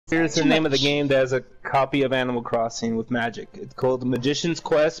Here's the name of the game that has a copy of Animal Crossing with magic. It's called Magician's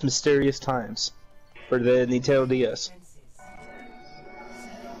Quest Mysterious Times for the Nintendo DS.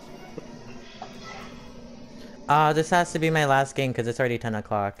 This has to be my last game because it's already 10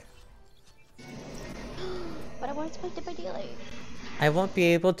 o'clock. But I want to play the daily. I won't be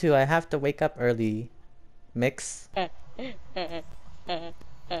able to. I have to wake up early. Mix.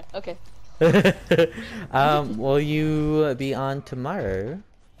 Okay. Will you be on tomorrow?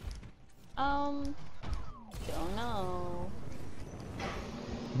 Don't know.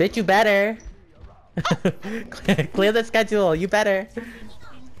 Bitch, you better. Clear the schedule. You better.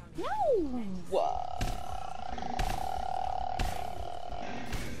 No.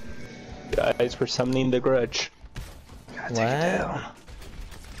 Guys, we're summoning the grudge. Gotta take it down.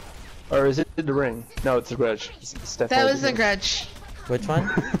 Or is it the ring? No, it's the grudge. It's that was the grudge. Which one?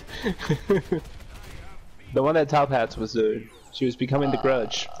 The one that Top Hats was doing. She was becoming the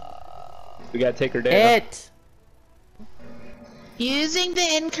grudge. We gotta take her down. It! Using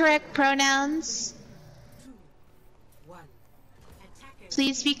the incorrect pronouns.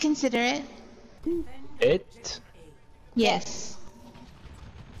 Please be considerate. It? Yes.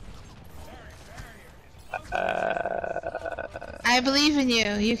 I believe in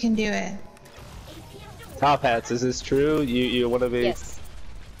you. You can do it. Top Hats, is this true? You wanna be? Yes.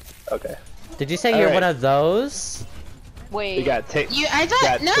 Okay. Did you say you're one of those? Wait. You gotta take. I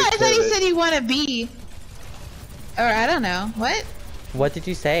thought you said you want to be. Or I don't know. What? What did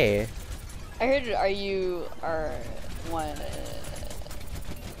you say? I heard one.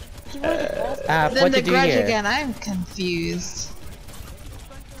 Then the grudge again. I'm confused.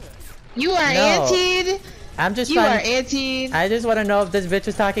 You are antied. I'm just. You are antied. I just want to know if this bitch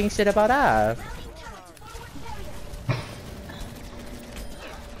was talking shit about us.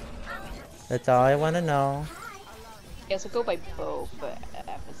 That's all I want to know. Guess I'll go by Bo, but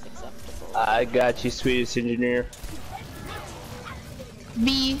F is acceptable. I got you, sweetest engineer.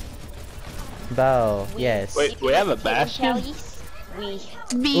 B. Bo, yes. Wait, we have a Bastion?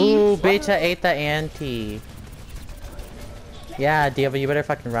 B. Ooh, Beta ate the anti. Yeah, Diva, you better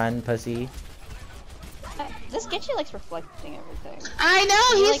fucking run, pussy. This Genji likes reflecting everything. I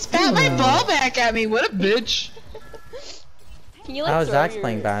know, he spat my ball back at me. What a bitch. Can you, like, How's Zach's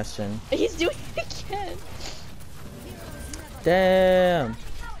playing Bastion? He's doing it again. Damn.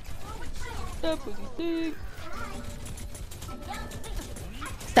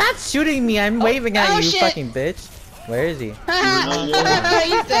 Stop shooting me! I'm waving at you, shit. fucking bitch. Where is he?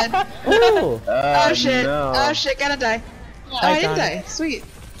 He's dead. Ooh. Oh shit. No. Oh shit, gotta die. Oh, I didn't die. Sweet.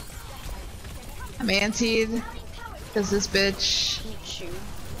 I'm antied. Cause this bitch.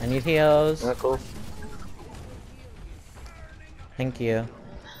 I need heals. Cool. Thank you.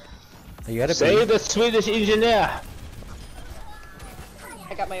 You gotta Save the Swedish engineer!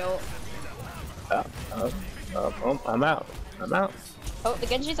 I got my ult. Oh, I'm out. I'm out. Oh, the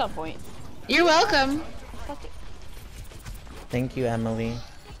Genji's on point. You're welcome. Fuck it. Thank you, Emily.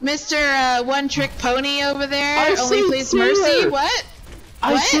 Mr. One Trick Pony over there. I Only plays Mercy. What?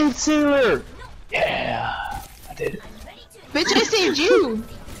 I What? saved Sailor! Yeah, I did it. Bitch, I saved you.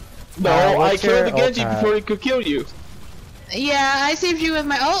 No, I what's killed the your Genji ult before he could kill you. Yeah, I saved you with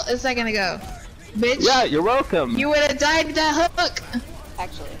my ult a second ago. Bitch. Yeah, you're welcome. You would have died with that hook.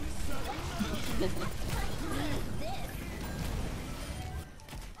 Actually.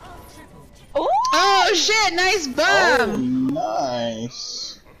 Oh shit, nice bomb!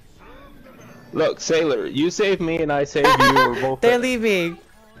 Nice. Look, Sailor, you saved me and I saved you. We're both They're leaving.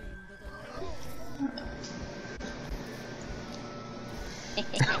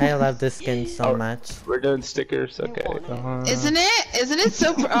 I love this skin so much. We're doing stickers, okay. Isn't it? Isn't it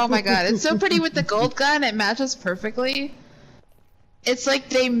so oh my god, it's so pretty with the gold gun, it matches perfectly. It's like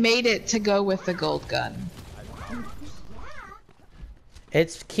they made it to go with the gold gun.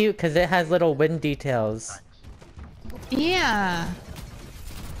 It's cute because it has little wind details. Yeah.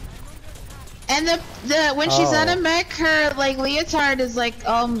 And the when she's on a mech, her like leotard is like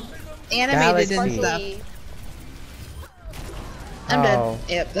animated Galaxy. and stuff. I'm dead.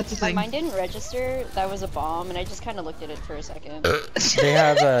 Yep, that's the thing. Mine didn't register. That was a bomb, and I just kind of looked at it for a second. They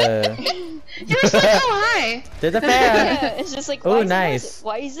have a. You're so high. They're the fan. Yeah, it's just like. Oh, nice.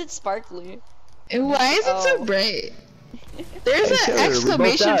 Why is it sparkly? Why is it so bright? There's an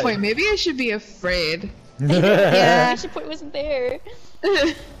exclamation point. Maybe I should be afraid. The exclamation point wasn't there.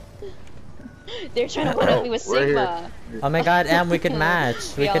 They're trying to put up me with Sigma. Oh my god, Em, we could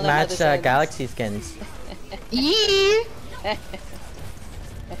match. We could match Galaxy skins. Yee!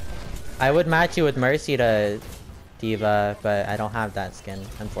 I would match you with Mercy to Diva, but I don't have that skin,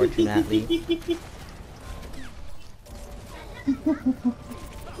 unfortunately.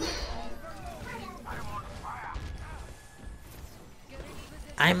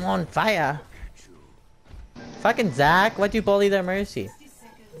 I'm on fire. Fucking Zach, why'd you bully their Mercy?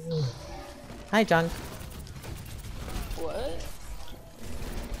 Hi, Junk. What?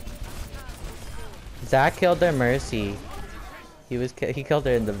 Zach killed their Mercy. He killed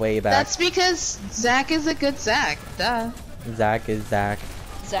her in the way back. That's because Zach is a good Zach. Duh. Zach is Zach.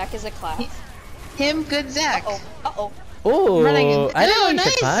 Zach is a class. Him, good Zach. Uh-oh. Ooh, Running. I didn't know you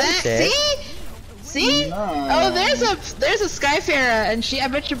nice, could punch Zach. it. See? Nice. Oh, there's a Skyfarer, and I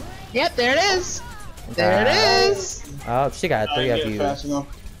bet you. Yep, there it is. There it is. Oh, she got I 3 didn't of get it you. fast enough.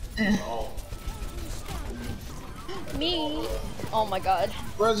 Me. Oh my god.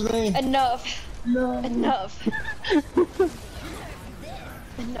 Where's me? Enough. No. Enough.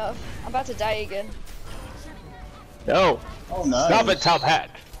 Enough. I'm about to die again. No. Oh, nice. Stop it, Top Hat.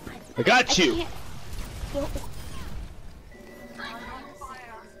 I got you. Can't- No.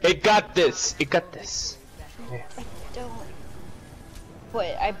 It got this. It got this. Don't. What?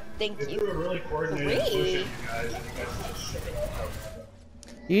 I thank If you. we were really coordinated and pushing Three. you guys, and you guys just shook it off.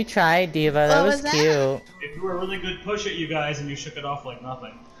 You tried, Diva. That What was was that? cute. If you were a really good push at you guys and you shook it off like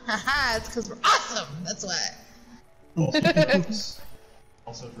nothing. Haha, it's because we're awesome. That's why.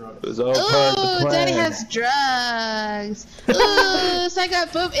 Also drugs. It was all part of the Ooh, plan. Daddy has drugs. Ooh, so I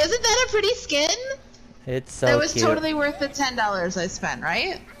got boom. Isn't that a pretty skin? It's so That was cute. totally worth the $10 I spent,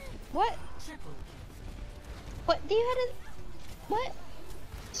 right? What? What? Do you had a... What?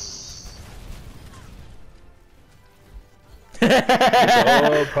 It's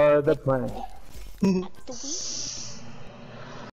all part of the plan. The week?